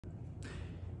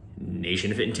Nation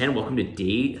of Fit in 10, welcome to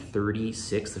day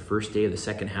 36, the first day of the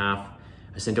second half.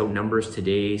 I sent out numbers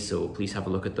today, so please have a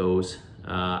look at those.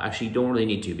 Actually, you don't really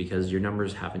need to because your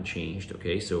numbers haven't changed,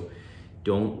 okay? So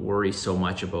don't worry so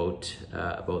much about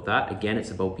that. Again, it's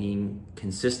about being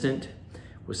consistent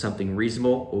with something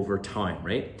reasonable over time,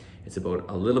 right? It's about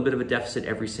a little bit of a deficit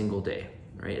every single day,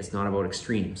 right? It's not about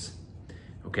extremes,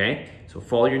 okay? So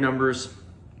follow your numbers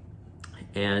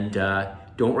and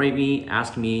don't write me,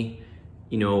 ask me,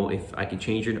 you know, if I can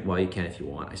change your, well, you can if you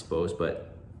want, I suppose,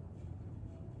 but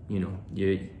you know,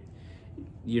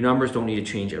 your numbers don't need to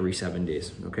change every 7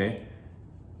 days, okay?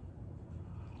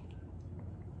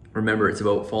 Remember, it's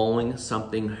about following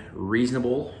something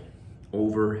reasonable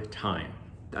over time.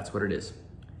 That's what it is.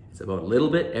 It's about a little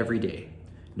bit every day,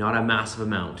 not a massive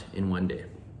amount in one day.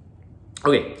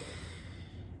 Okay,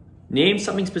 name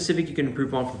something specific you can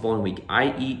improve on for the following week.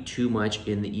 I eat too much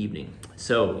in the evening.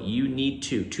 So you need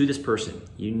to this person,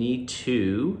 you need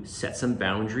to set some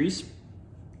boundaries.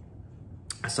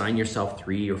 Assign yourself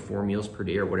 3 or 4 meals per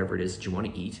day or whatever it is that you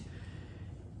want to eat.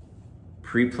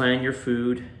 Pre-plan your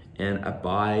food and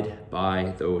abide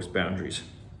by those boundaries.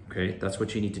 Okay, that's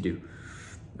what you need to do.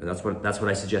 That's what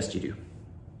I suggest you do.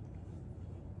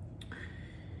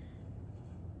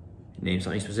 Name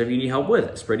something specific you need help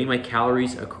with. Spreading my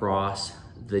calories across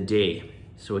the day.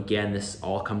 So again, this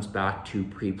all comes back to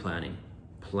pre-planning.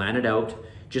 Plan it out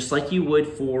just like you would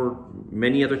for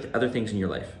many other things in your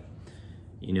life.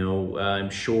 You know, I'm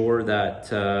sure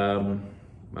that,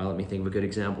 well, let me think of a good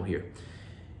example here.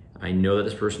 I know that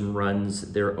this person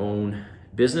runs their own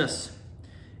business,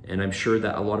 and I'm sure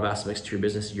that a lot of aspects to your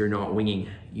business, you're not winging,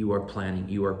 you are planning,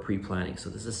 you are pre-planning. So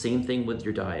this is the same thing with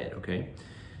your diet, okay?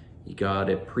 You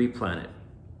gotta pre-plan it.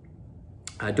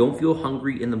 Don't feel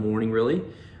hungry in the morning, really.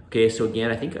 Okay, so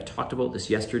again, I think I talked about this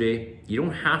yesterday. You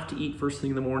don't have to eat first thing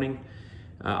in the morning.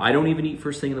 I don't even eat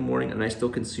first thing in the morning, and I still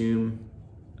consume,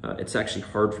 it's actually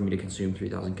hard for me to consume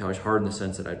 3,000 calories, hard in the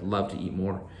sense that I'd love to eat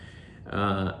more.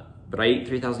 But I eat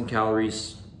 3,000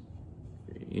 calories.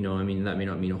 You know, I mean, that may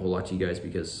not mean a whole lot to you guys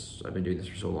because I've been doing this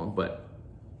for so long, but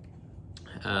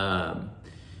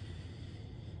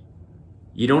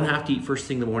you don't have to eat first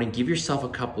thing in the morning. Give yourself a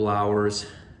couple hours.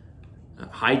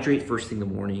 Hydrate first thing in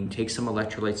the morning. Take some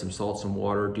electrolytes, some salt, some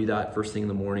water. Do that first thing in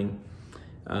the morning.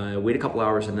 Wait a couple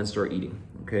hours and then start eating,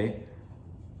 okay?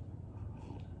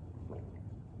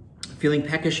 Feeling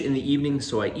peckish in the evening,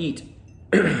 so I eat.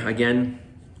 Again,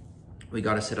 we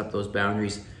gotta set up those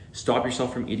boundaries. Stop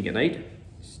yourself from eating at night.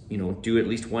 You know, do at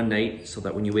least one night so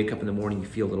that when you wake up in the morning, you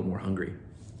feel a little more hungry.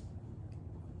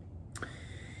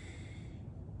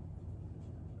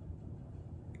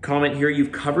 Comment here,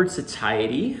 you've covered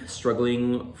satiety,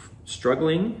 struggling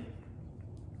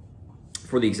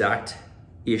for the exact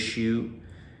issue,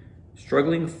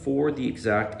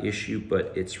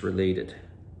 but it's related.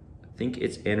 I think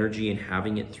it's energy and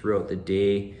having it throughout the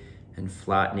day and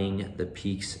flattening the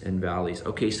peaks and valleys.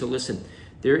 Okay, so listen,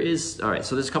 all right,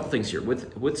 so there's a couple things here.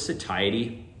 With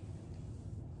satiety,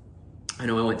 I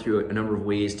know I went through a number of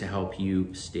ways to help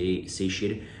you stay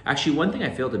satiated. Actually, one thing I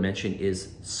failed to mention is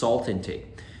salt intake.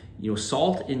 You know,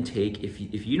 salt intake, if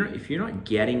you're not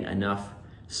getting enough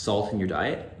salt in your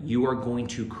diet, you are going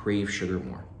to crave sugar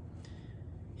more.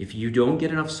 If you don't get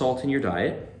enough salt in your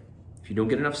diet, if you don't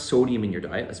get enough sodium in your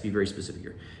diet, let's be very specific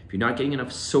here. If you're not getting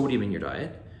enough sodium in your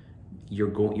diet,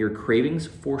 your cravings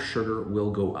for sugar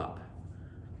will go up.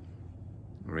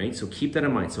 All right, so keep that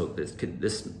in mind. So this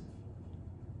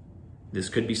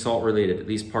could be salt related, at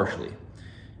least partially.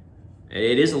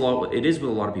 It is with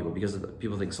a lot of people because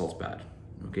people think salt's bad.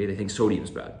 Okay, they think sodium's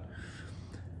bad.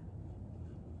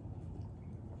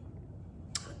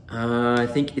 I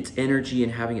think it's energy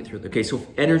and having it through. Okay, so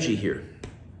energy here.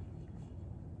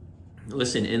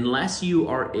 Listen, unless you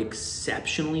are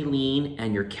exceptionally lean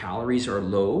and your calories are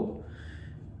low,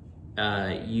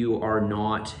 you are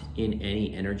not in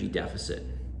any energy deficit.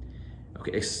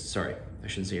 Okay, sorry, I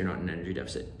shouldn't say you're not in an energy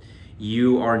deficit.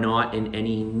 You are not in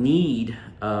any need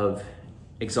of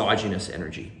exogenous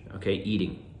energy, okay,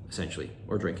 eating essentially,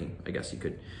 or drinking, I guess you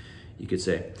could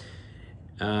say.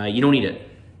 You don't need it,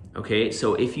 okay?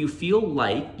 So if you feel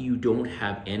like you don't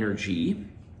have energy,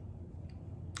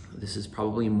 this is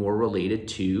probably more related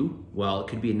to, well, it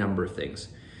could be a number of things,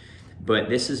 but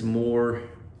this is more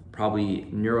probably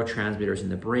neurotransmitters in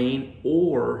the brain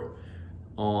or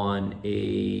on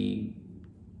a,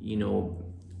 you know,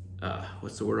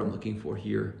 what's the word I'm looking for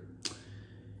here?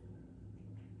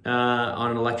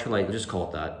 On an electrolyte, we'll just call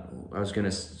it that. I was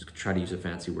gonna try to use a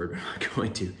fancy word, but I'm not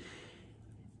going to.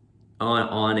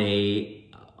 On a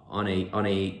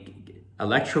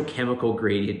electrochemical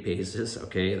gradient basis,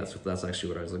 okay, that's actually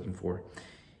what I was looking for.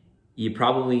 you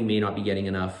probably may not be getting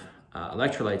enough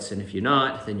electrolytes, and if you're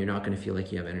not, then you're not going to feel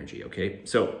like you have energy, okay?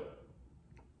 So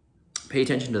pay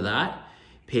attention to that.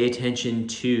 Pay attention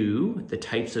to the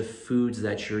types of foods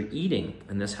that you're eating,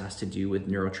 and this has to do with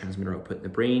neurotransmitter output in the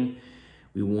brain.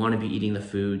 We want to be eating the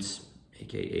foods,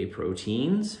 aka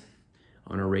proteins,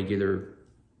 on a regular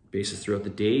basis throughout the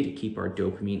day to keep our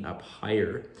dopamine up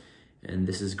higher. And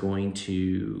this is going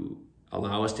to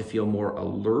allow us to feel more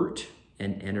alert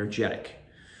and energetic.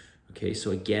 Okay,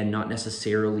 so again, not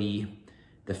necessarily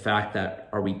the fact that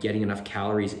are we getting enough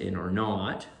calories in or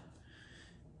not,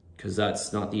 because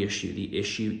that's not the issue. The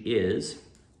issue is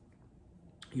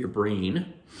your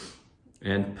brain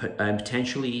and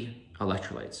potentially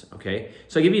electrolytes, okay?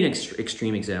 So I'll give you an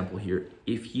extreme example here.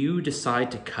 If you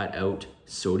decide to cut out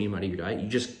sodium out of your diet, you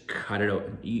just cut it out,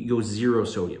 you go 0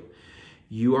 sodium,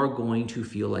 you are going to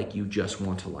feel like you just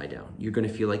want to lie down. You're going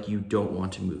to feel like you don't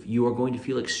want to move. You are going to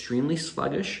feel extremely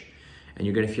sluggish, and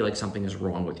you're going to feel like something is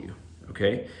wrong with you,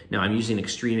 okay? Now, I'm using an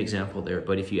extreme example there,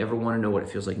 but if you ever want to know what it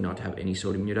feels like not to have any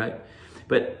sodium in your diet,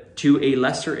 but to a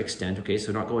lesser extent, okay,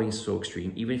 so not going so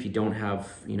extreme, even if you don't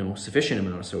have, sufficient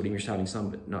amount of sodium, you're just having some,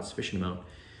 but not sufficient amount.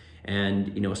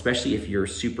 And, especially if you're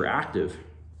super active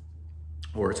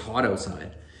or it's hot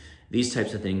outside, these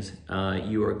types of things,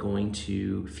 you are going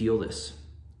to feel this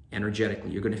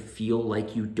energetically. You're going to feel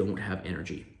like you don't have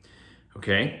energy,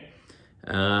 okay?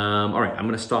 All right, I'm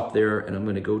going to stop there, and I'm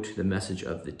going to go to the message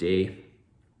of the day.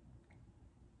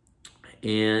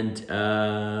 And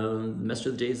the message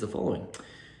of the day is the following.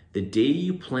 The day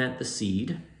you plant the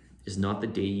seed is not the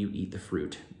day you eat the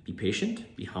fruit. Be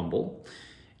patient, be humble,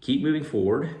 keep moving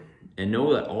forward, and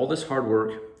know that all this hard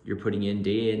work you're putting in,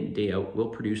 day out, will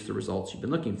produce the results you've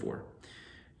been looking for.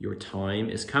 Your time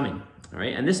is coming, all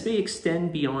right? And this may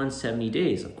extend beyond 70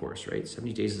 days, of course, right?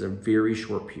 70 days is a very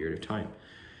short period of time.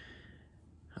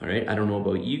 All right, I don't know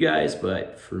about you guys,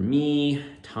 but for me,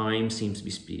 time seems to be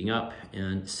speeding up,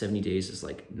 and 70 days is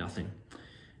like nothing.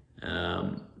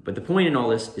 But the point in all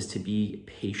this is to be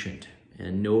patient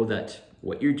and know that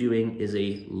what you're doing is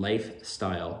a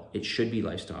lifestyle. It should be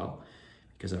lifestyle,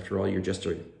 because after all, you're just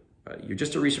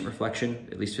a recent reflection,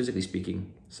 at least physically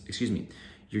speaking,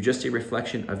 you're just a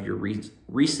reflection of your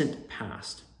recent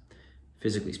past,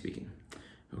 physically speaking.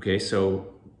 Okay,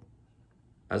 so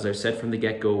as I've said from the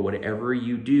get-go, whatever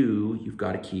you do, you've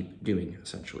got to keep doing,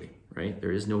 essentially, right?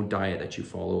 There is no diet that you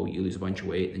follow, you lose a bunch of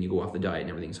weight, then you go off the diet and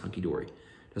everything's hunky-dory.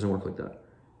 It doesn't work like that.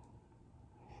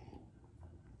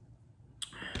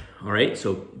 All right,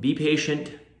 so be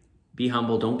patient, be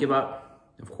humble, don't give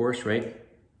up, of course, right?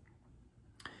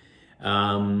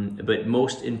 But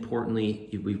most importantly,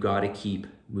 we've got to keep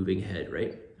moving ahead,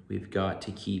 right? We've got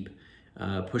to keep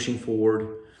pushing forward,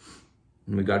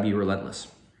 and we've got to be relentless.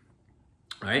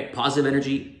 All right, positive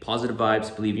energy, positive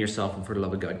vibes, believe in yourself, and for the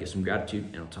love of God, give some gratitude,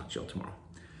 and I'll talk to you all tomorrow.